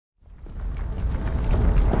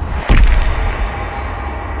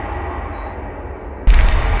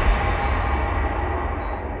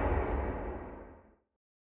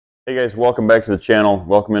Hey guys, welcome back to the channel.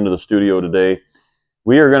 Welcome into the studio today.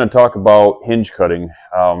 We are going to talk about hinge cutting.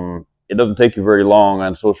 It doesn't take you very long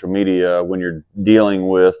on social media when you're dealing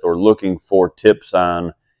with or looking for tips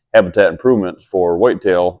on habitat improvements for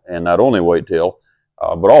whitetail, and not only whitetail,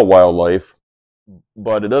 but all wildlife.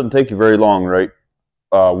 But it doesn't take you very long, right,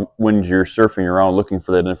 when you're surfing around looking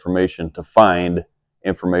for that information to find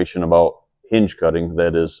information about hinge cutting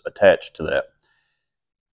that is attached to that.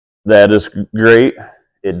 That is great.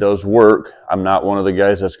 It does work. I'm not one of the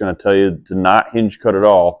guys that's going to tell you to not hinge cut at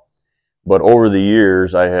all. But over the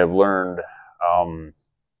years, I have learned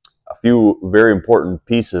a few very important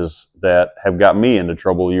pieces that have got me into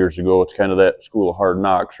trouble years ago. It's kind of that school of hard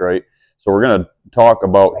knocks, right? So we're going to talk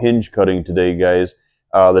about hinge cutting today, guys.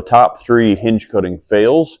 The top 3 hinge cutting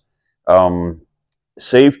fails.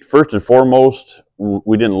 First and foremost,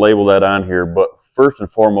 we didn't label that on here, but first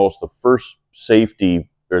and foremost, the first safety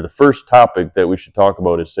or the first topic that we should talk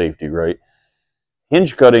about is safety, right?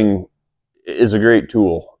 Hinge cutting is a great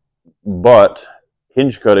tool, but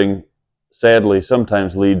hinge cutting sadly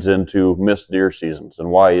sometimes leads into missed deer seasons.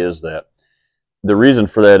 And why is that? The reason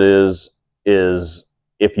for that is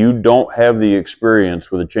if you don't have the experience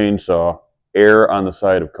with a chainsaw, err on the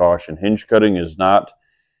side of caution. Hinge cutting is not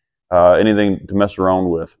anything to mess around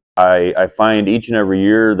with. I find each and every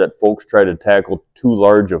year that folks try to tackle too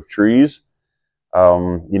large of trees.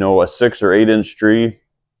 You know, a 6 or 8 inch tree,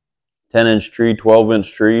 10 inch tree, 12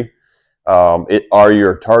 inch tree, are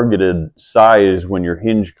your targeted size when you're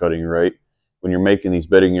hinge cutting, right? When you're making these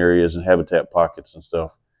bedding areas and habitat pockets and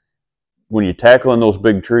stuff. When you're tackling those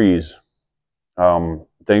big trees,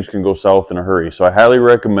 things can go south in a hurry. So I highly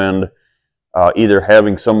recommend either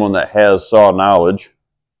having someone that has saw knowledge,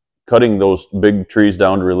 cutting those big trees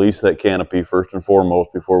down to release that canopy first and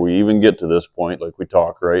foremost before we even get to this point, like we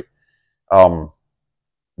talk, right?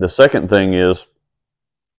 The second thing is,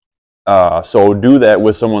 so do that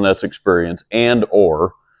with someone that's experienced, and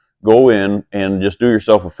or go in and just do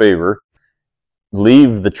yourself a favor,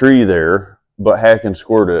 leave the tree there, but hack and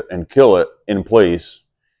squirt it and kill it in place.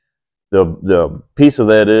 The piece of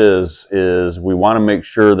that is we want to make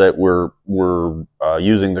sure that we're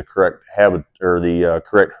using the correct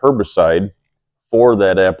correct herbicide for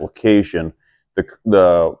that application.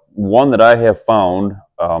 The one that I have found,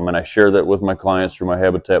 and I share that with my clients through my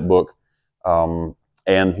habitat book,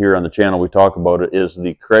 and here on the channel we talk about it, is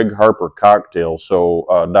the Craig Harper cocktail. So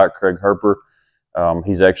Doc Craig Harper,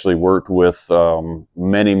 he's actually worked with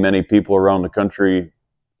many people around the country.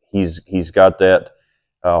 He's got that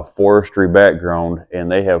forestry background,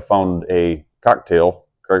 and they have found a cocktail,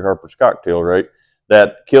 Craig Harper's cocktail, right,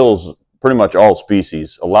 that kills pretty much all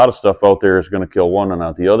species. A lot of stuff out there is going to kill one and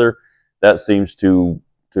not the other. That seems to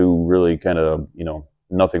really kind of, you know,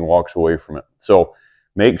 nothing walks away from it. So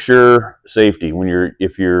make sure safety when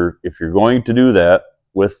if you're going to do that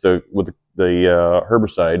with the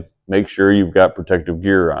herbicide, make sure you've got protective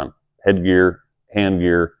gear on, headgear, hand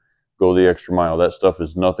gear, go the extra mile. That stuff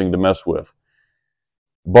is nothing to mess with.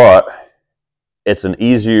 But it's an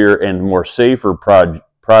easier and more safer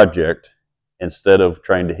project instead of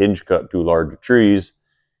trying to hinge cut too large trees.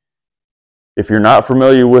 If you're not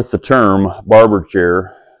familiar with the term barber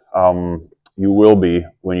chair, you will be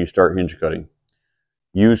when you start hinge cutting.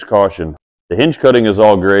 Use caution. The hinge cutting is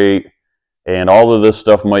all great, and all of this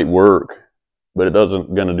stuff might work, but it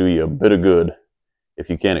doesn't going to do you a bit of good if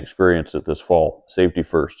you can't experience it this fall. Safety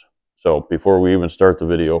first. So before we even start the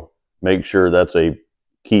video, make sure that's a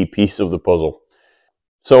key piece of the puzzle.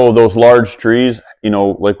 So those large trees, you know,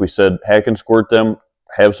 like we said, hack and squirt them,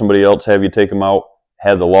 have somebody else have you take them out,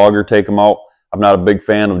 have the logger take them out. I'm not a big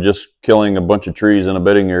fan of just killing a bunch of trees in a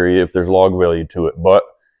bedding area if there's log value to it. But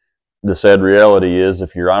the sad reality is,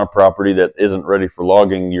 if you're on a property that isn't ready for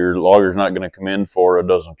logging, your logger's not going to come in for a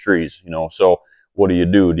dozen trees, you know. So what do?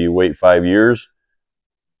 Do you wait 5 years,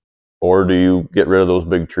 or do you get rid of those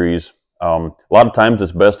big trees? A lot of times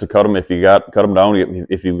it's best to cut them cut them down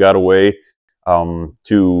if you've got a way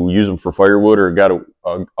to use them for firewood, or got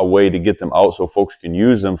a way to get them out so folks can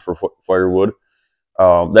use them for firewood.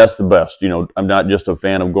 That's the best. You know, I'm not just a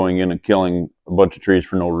fan of going in and killing a bunch of trees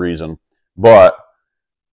for no reason, but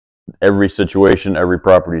every situation, every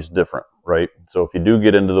property is different, right? So if you do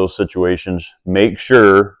get into those situations, make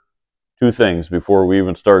sure 2 things before we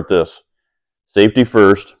even start this. Safety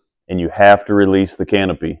first, and you have to release the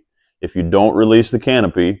canopy. If you don't release the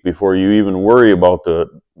canopy before you even worry about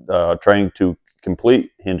trying to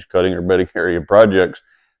complete hinge cutting or bedding area projects,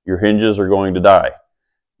 your hinges are going to die.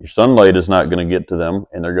 Your sunlight is not going to get to them,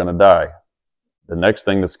 and they're going to die. The next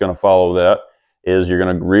thing that's going to follow that is you're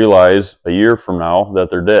going to realize a year from now that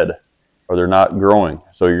they're dead. or they're not growing.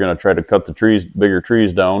 So you're going to try to cut the trees, bigger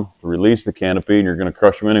trees down to release the canopy, and you're going to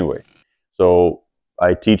crush them anyway. So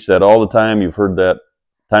I teach that all the time. You've heard that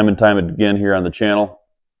time and time again here on the channel.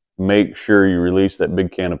 Make sure you release that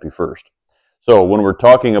big canopy first. So when we're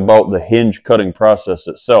talking about the hinge cutting process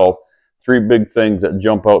itself, three big things that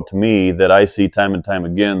jump out to me that I see time and time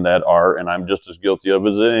again that are, and I'm just as guilty of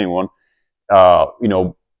as anyone, you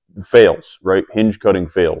know, fails, right? Hinge cutting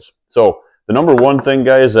fails. So the number one thing,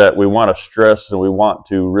 guys, that we want to stress and we want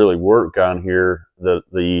to really work on here,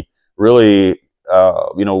 the really,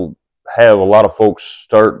 you know, have a lot of folks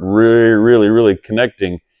start really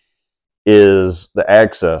connecting, is the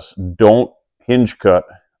access. Don't hinge cut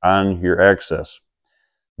on your access.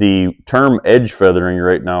 The term edge feathering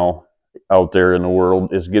right now out there in the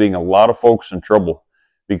world is getting a lot of folks in trouble,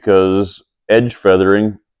 because edge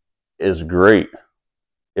feathering is great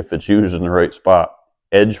if it's used in the right spot.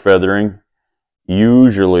 Edge feathering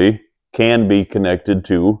usually can be connected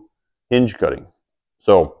to hinge cutting.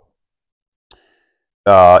 So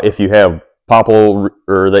if you have popple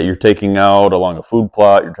or that you're taking out along a food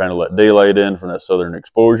plot, you're trying to let daylight in from that southern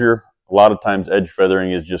exposure, a lot of times edge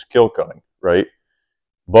feathering is just kill cutting, right?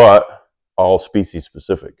 But all species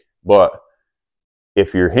specific. But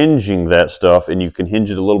if you're hinging that stuff and you can hinge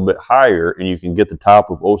it a little bit higher and you can get the top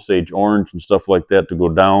of Osage orange and stuff like that to go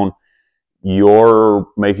down, you're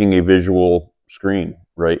making a visual screen,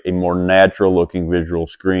 right? A more natural looking visual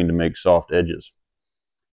screen to make soft edges.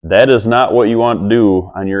 That is not what you want to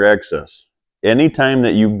do on your access. Anytime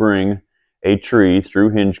that you bring a tree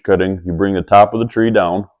through hinge cutting, you bring the top of the tree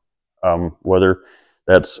down, whether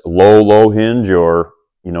that's low hinge or,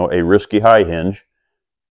 you know, a risky high hinge.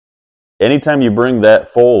 Anytime you bring that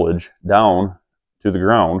foliage down to the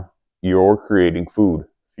ground, you're creating food.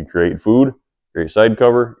 If you create food, create side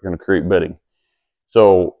cover, you're going to create bedding.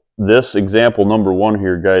 So this example number one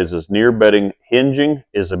here, guys, is near bedding. Hinging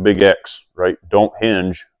is a big X, right? Don't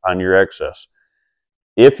hinge on your access.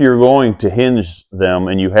 If you're going to hinge them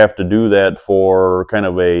and you have to do that for kind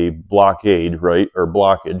of a blockade, right, or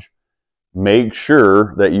blockage, make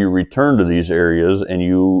sure that you return to these areas and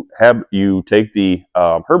you take the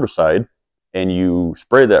herbicide and you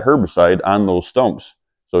spray that herbicide on those stumps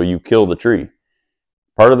so you kill the tree.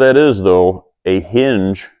 Part of that is, though, a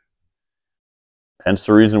hinge, hence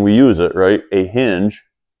the reason we use it, right? A hinge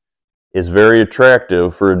is very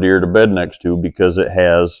attractive for a deer to bed next to because it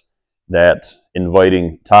has that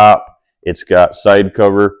inviting top. It's got side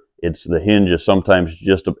cover. The hinge is sometimes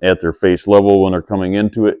just at their face level when they're coming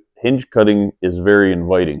into it. Hinge cutting is very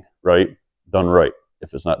inviting, right? Done right,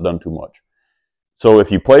 if it's not done too much. So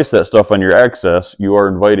if you place that stuff on your access, you are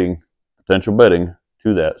inviting potential bedding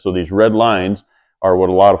to that. So these red lines are what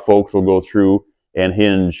a lot of folks will go through and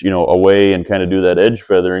hinge, you know, away and kind of do that edge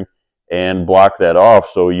feathering and block that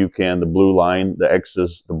off. So you can, the blue line, the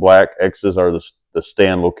X's, the black X's are the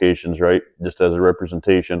stand locations, right? Just as a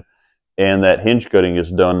representation. And that hinge cutting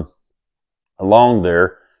is done along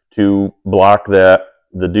there to block the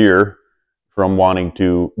deer from wanting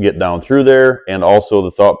to get down through there. And also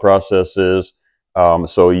the thought process is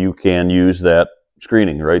so you can use that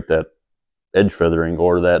screening, right? That edge feathering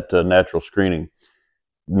or that natural screening.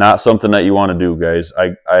 Not something that you want to do, guys.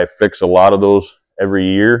 I fix a lot of those every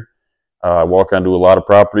year. I walk onto a lot of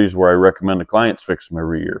properties where I recommend the clients fix them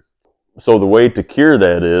every year. So the way to cure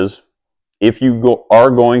that is, if you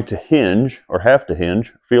are going to hinge or have to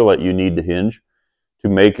hinge, feel that you need to hinge to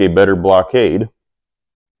make a better blockade,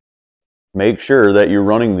 make sure that you're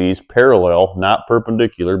running these parallel, not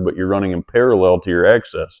perpendicular, but you're running them parallel to your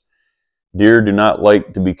access. Deer do not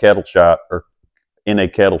like to be cattle shot or in a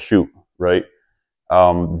cattle chute, right?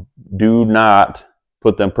 Do not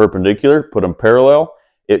put them perpendicular, put them parallel.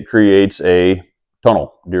 It creates a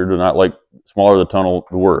tunnel. Deer do not like, smaller the tunnel,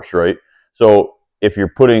 the worse, right? So if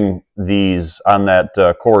you're putting these on that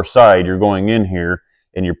core side, you're going in here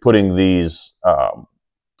and you're putting these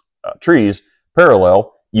trees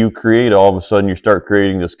parallel, you create, all of a sudden you start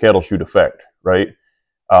creating this cattle chute effect, right?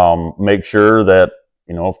 Make sure that,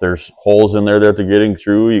 you know, if there's holes in there that they're getting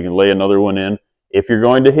through, you can lay another one in. If you're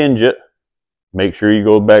going to hinge it, make sure you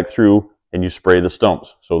go back through and you spray the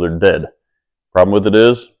stumps so they're dead. Problem with it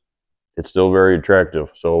is, it's still very attractive.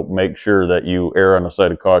 So make sure that you err on the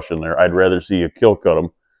side of caution there. I'd rather see you kill cut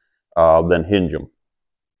them than hinge them.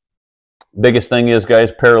 Biggest thing is,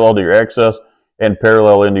 guys, parallel to your access and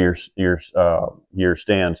parallel into your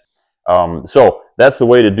stands. So that's the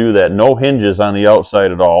way to do that. No hinges on the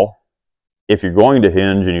outside at all. If you're going to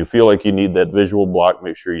hinge and you feel like you need that visual block,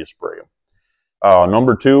 make sure you spray them.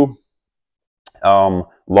 Number two,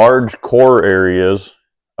 large core areas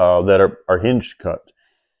that are hinge cut.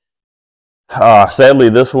 Sadly,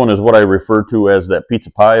 this one is what I refer to as that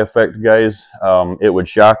pizza pie effect, guys. It would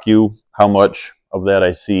shock you how much of that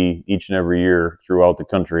I see each and every year throughout the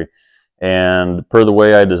country. And per the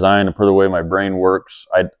way I design and per the way my brain works,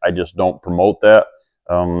 I just don't promote that.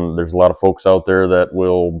 There's a lot of folks out there that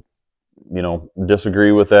will,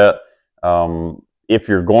 disagree with that. If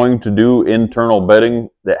you're going to do internal bedding,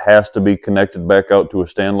 that has to be connected back out to a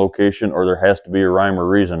stand location, or there has to be a rhyme or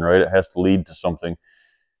reason, right? It has to lead to something.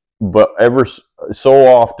 But ever so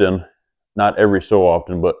often, not every so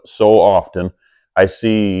often, but so often, I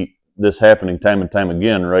see this happening time and time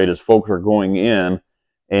again, right? As folks are going in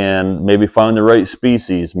and maybe find the right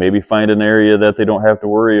species, maybe find an area that they don't have to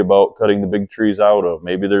worry about cutting the big trees out of.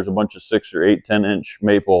 Maybe there's a bunch of 6 or 8, 10-inch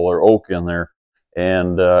maple or oak in there.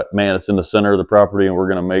 And man, it's in the center of the property, and we're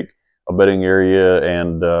going to make a bedding area,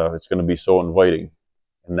 and it's going to be so inviting.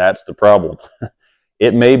 And that's the problem.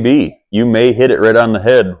 It may be. You may hit it right on the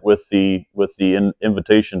head with the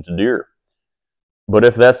invitation to deer. But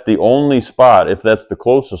if that's the only spot, if that's the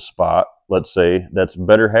closest spot, let's say, that's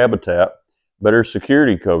better habitat, better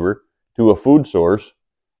security cover to a food source,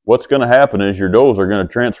 what's going to happen is your does are going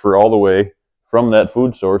to transfer all the way from that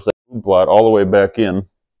food source, that food plot, all the way back in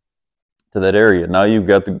to that area. Now you've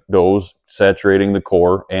got the does saturating the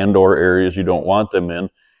core and or areas you don't want them in.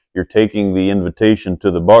 You're taking the invitation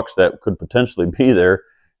to the bucks that could potentially be there,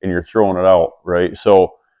 and you're throwing it out, right?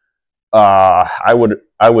 So I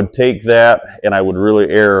would take that, and I would really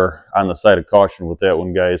err on the side of caution with that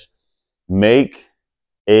one, guys. Make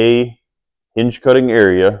a hinge cutting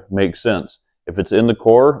area make sense. If it's in the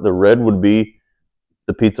core, the red would be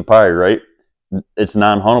the pizza pie, right? It's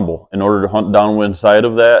non-huntable. In order to hunt downwind side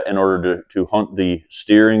of that, in order to hunt the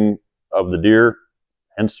steering of the deer,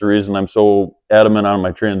 hence the reason I'm so adamant on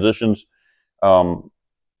my transitions,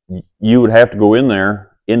 you would have to go in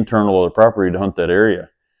there internal of the property to hunt that area.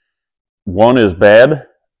 1 is bad,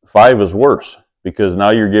 5 is worse, because now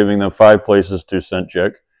you're giving them 5 places to scent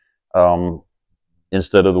check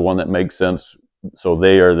instead of the one that makes sense, so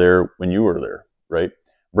they are there when you are there, right?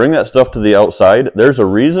 Bring that stuff to the outside. There's a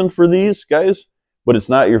reason for these, guys, but it's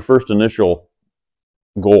not your first initial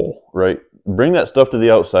goal, right? Bring that stuff to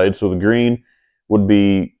the outside, so the green would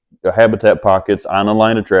be habitat pockets on a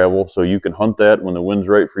line of travel, so you can hunt that when the wind's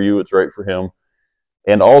right for you, it's right for him.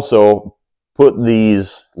 And also put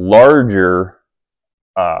these larger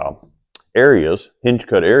areas, hinge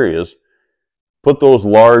cut areas, put those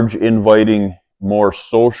large, inviting, more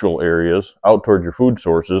social areas out towards your food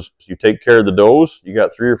sources. So you take care of the does, you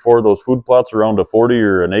got 3 or 4 of those food plots around a 40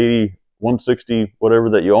 or an 80, 160, whatever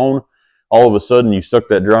that you own. All of a sudden you suck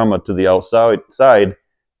that drama to the outside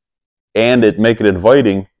and it make it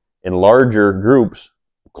inviting in larger groups,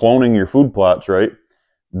 cloning your food plots, right?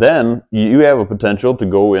 Then you have a potential to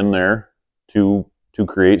go in there to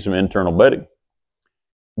create some internal bedding.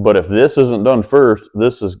 But if this isn't done first,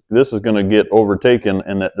 this is going to get overtaken,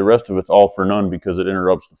 and that the rest of it's all for none because it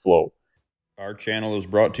interrupts the flow. Our channel is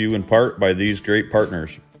brought to you in part by these great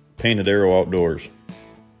partners: Painted Arrow Outdoors,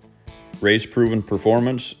 Race Proven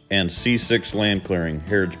Performance, and C6 Land Clearing,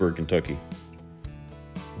 Harrodsburg, Kentucky,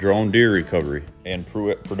 Drone Deer Recovery, and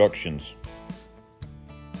Pruitt Productions,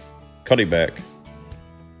 Cuttyback,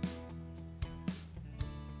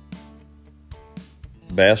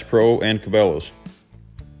 Bass Pro and Cabela's,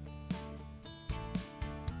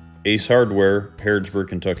 Ace Hardware, Harrodsburg,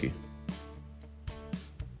 Kentucky,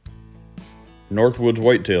 Northwoods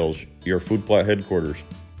Whitetails, your food plot headquarters,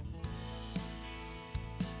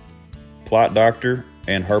 Plot Doctor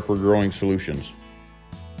and Harper Growing Solutions,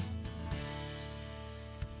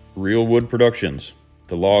 Real Wood Productions,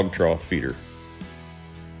 the log trough feeder,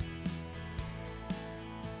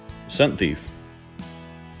 Scent Thief,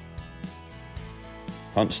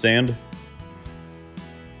 Hunt Stand,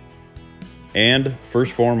 and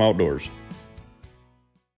First Form Outdoors.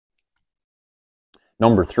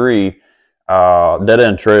 Number 3, dead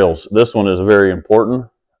end trails. This one is very important.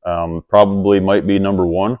 Probably might be number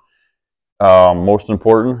 1. Most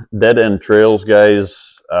important, dead end trails,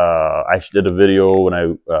 guys. I did a video when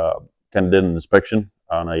I kind of did an inspection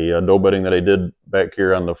on a doe bedding that I did back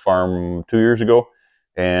here on the farm 2 years ago,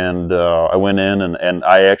 and I went in and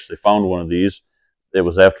I actually found one of these. It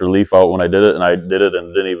was after leaf out when I did it, and I did it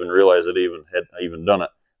and didn't even realize it had even done it.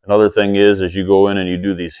 Another thing is you go in and you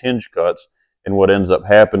do these hinge cuts, and what ends up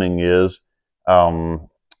happening is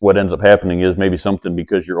maybe something,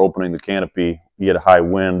 because you're opening the canopy, you get a high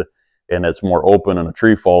wind and it's more open, and a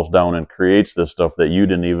tree falls down and creates this stuff that you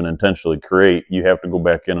didn't even intentionally create. You have to go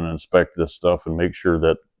back in and inspect this stuff and make sure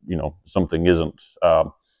that something isn't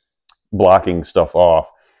blocking stuff off.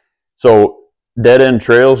 So dead end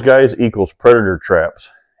trails, guys, equals predator traps.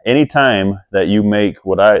 anytime that you make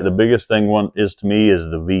the biggest thing one is to me is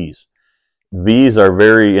the V's. V's are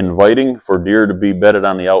very inviting for deer to be bedded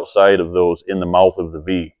on the outside of those in the mouth of the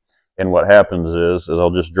V. And what happens is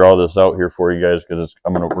I'll just draw this out here for you guys because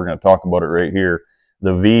we're going to talk about it right here.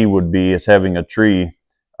 The V would be it's having a tree,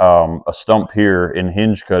 a stump here in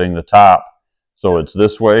hinge cutting the top. So it's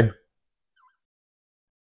this way.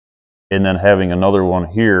 And then having another one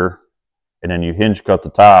here. And then you hinge cut the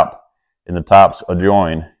top and the top's a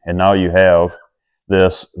join. And now you have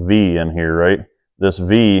this V in here, right? This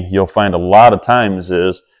V, you'll find a lot of times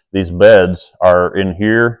is these beds are in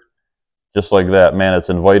here just like that. Man, it's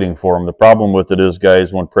inviting for them. The problem with it is,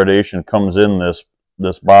 guys, when predation comes in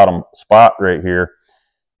this bottom spot right here,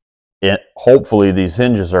 hopefully these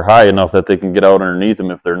hinges are high enough that they can get out underneath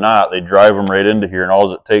them. If they're not, they drive them right into here, and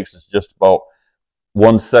all it takes is just about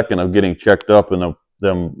 1 second of getting checked up, and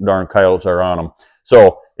them darn coyotes are on them.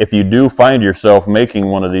 So if you do find yourself making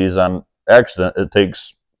one of these on accident, it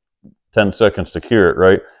takes 10 seconds to cure it,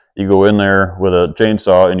 right? You go in there with a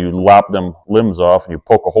chainsaw and you lop them limbs off and you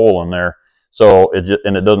poke a hole in there. So it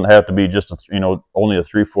doesn't have to be just only a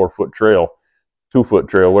 3-4 foot trail, 2 foot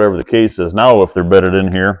trail, whatever the case is. Now if they're bedded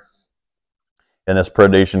in here and this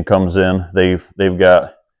predation comes in, they've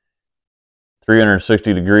got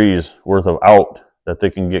 360 degrees worth of out that they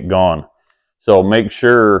can get gone. So make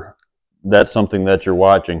sure that's something that you're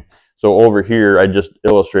watching. So over here, I just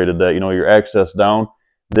illustrated that, your access down.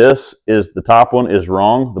 This is, the top one is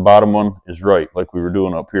wrong. The bottom one is right, like we were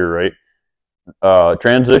doing up here, right?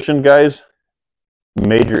 Transition, guys,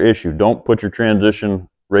 major issue. Don't put your transition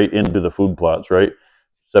right into the food plots, right?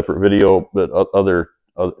 Separate video, but other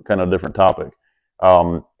kind of different topic.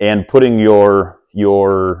 And putting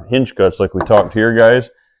your hinge cuts like we talked here, guys.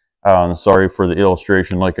 Sorry for the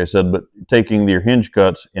illustration, like I said, but taking your hinge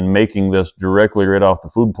cuts and making this directly right off the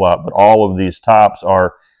food plot. But all of these tops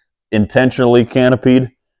are intentionally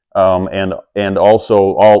canopied, and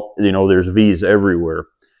also there's V's everywhere.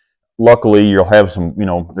 Luckily, you'll have some,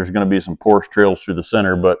 there's going to be some porous trails through the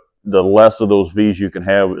center, but the less of those V's you can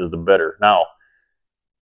have is the better. Now,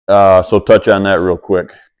 so touch on that real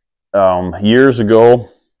quick. Years ago,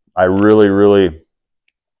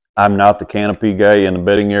 I'm not the canopy guy in the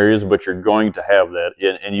bedding areas, but you're going to have that,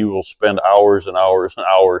 and you will spend hours and hours and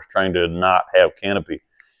hours trying to not have canopy.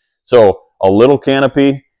 So a little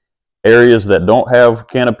canopy, areas that don't have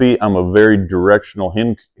canopy, I'm a very directional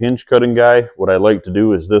hinge cutting guy. What I like to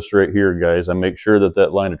do is this right here, guys. I make sure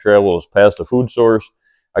that line of travel is past a food source.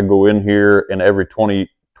 I go in here, and every 20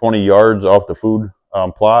 yards off the food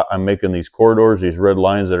plot, I'm making these corridors, these red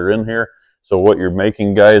lines that are in here. So what you're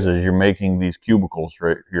making, guys, is you're making these cubicles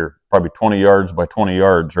right here, probably 20 yards by 20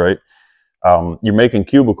 yards, right? You're making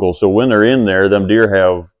cubicles, so when they're in there, them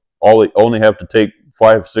deer only have to take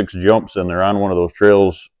 5-6 jumps, and they're on one of those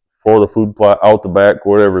trails for the food plot, out the back,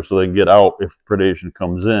 whatever, so they can get out if predation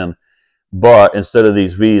comes in. But instead of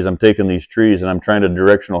these V's, I'm taking these trees and I'm trying to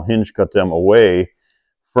directional hinge cut them away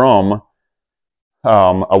from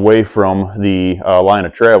the line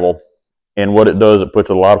of travel. And what it does, it puts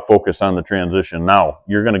a lot of focus on the transition. Now,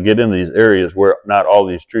 you're going to get into these areas where not all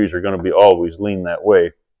these trees are going to be always lean that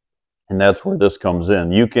way. And that's where this comes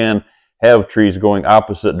in. You can have trees going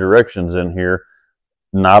opposite directions in here,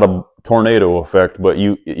 not a tornado effect, but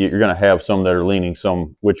you're going to have some that are leaning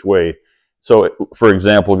some which way. So, for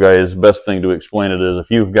example, guys, best thing to explain it is if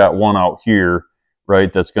you've got one out here,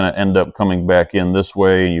 right, that's going to end up coming back in this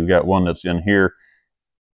way, and you've got one that's in here.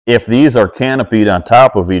 If these are canopied on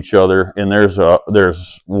top of each other and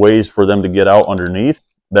there's ways for them to get out underneath,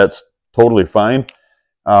 that's totally fine.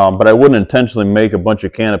 But I wouldn't intentionally make a bunch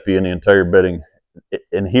of canopy in the entire bedding.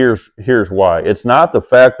 And here's why. It's not the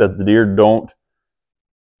fact that the deer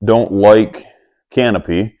don't like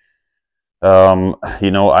canopy. I'm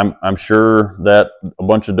sure that a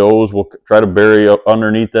bunch of does will try to bury up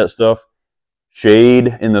underneath that stuff.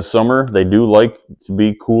 Shade in the summer, they do like to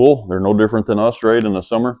be cool. They're no different than us, right, in the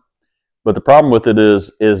summer. But the problem with it is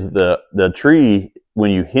the tree,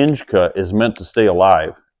 when you hinge cut, is meant to stay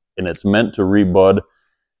alive, and it's meant to rebud.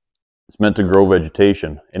 It's meant to grow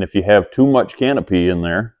vegetation. And if you have too much canopy in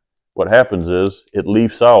there, what happens is it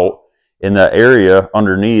leaves out, and that area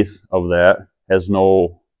underneath of that has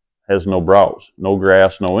no browse, no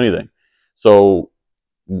grass, no anything. So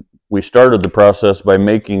we started the process by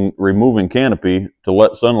removing canopy to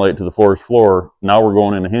let sunlight to the forest floor. Now we're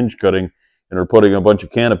going into hinge cutting, and we're putting a bunch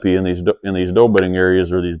of canopy in these doe bedding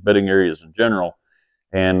areas, or these bedding areas in general,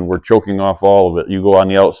 and we're choking off all of it. You go on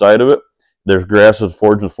the outside of it, there's grasses,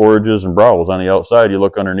 forages, and browse on the outside. You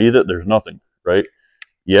look underneath it, there's nothing, right?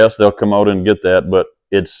 Yes, they'll come out and get that, but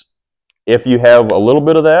if you have a little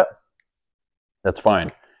bit of that, that's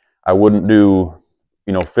fine. I wouldn't do,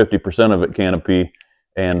 50% of it canopy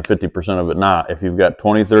and 50% of it not. If you've got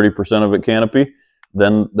 20-30% of it canopy,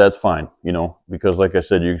 then that's fine, because like I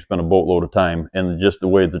said, you can spend a boatload of time, and just the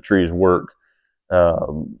way the trees work,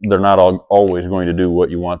 they're not always going to do what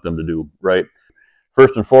you want them to do, right?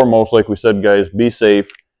 First and foremost, like we said, guys, be safe.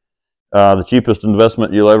 The cheapest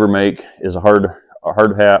investment you'll ever make is a hard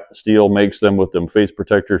hat. Steel makes them with them face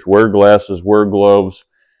protectors. Wear glasses, wear gloves,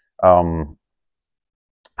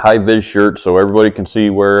 high vis shirts so everybody can see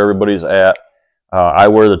where everybody's at. I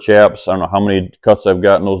wear the chaps. I don't know how many cuts I've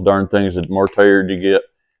got in those darn things. The more tired you get,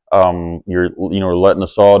 you're letting the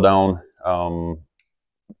saw down.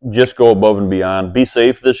 Just go above and beyond. Be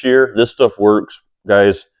safe this year. This stuff works,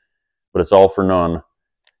 guys, but it's all for none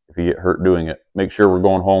if you get hurt doing it. Make sure we're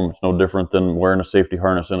going home. It's no different than wearing a safety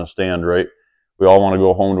harness in a stand, right? We all want to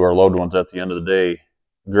go home to our loved ones at the end of the day.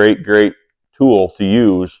 Great tool to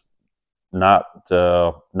use. Not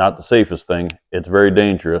the safest thing. It's very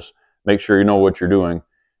dangerous. Make sure you know what you're doing,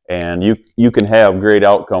 and you can have great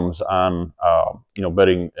outcomes on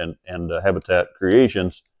bedding and habitat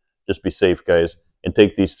creations. Just be safe, guys, and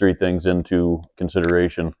take these 3 things into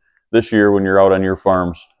consideration this year when you're out on your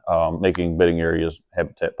farms making bedding areas,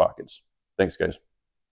 habitat pockets. Thanks, guys.